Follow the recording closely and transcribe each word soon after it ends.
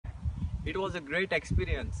It was a great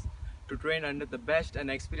experience to train under the best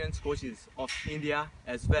and experienced coaches of India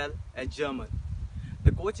as well as Germany.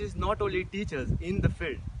 The coaches not only teach us in the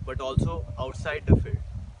field but also outside the field.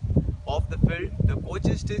 Off the field, the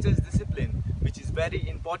coaches teach us discipline, which is very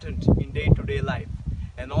important in day-to-day life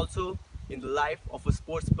and also in the life of a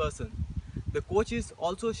sports person. The coaches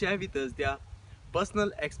also share with us their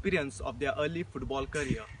personal experience of their early football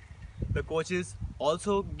career. The coaches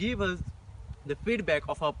also give us the feedback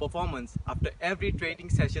of our performance after every training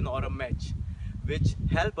session or a match, which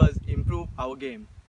help us improve our game.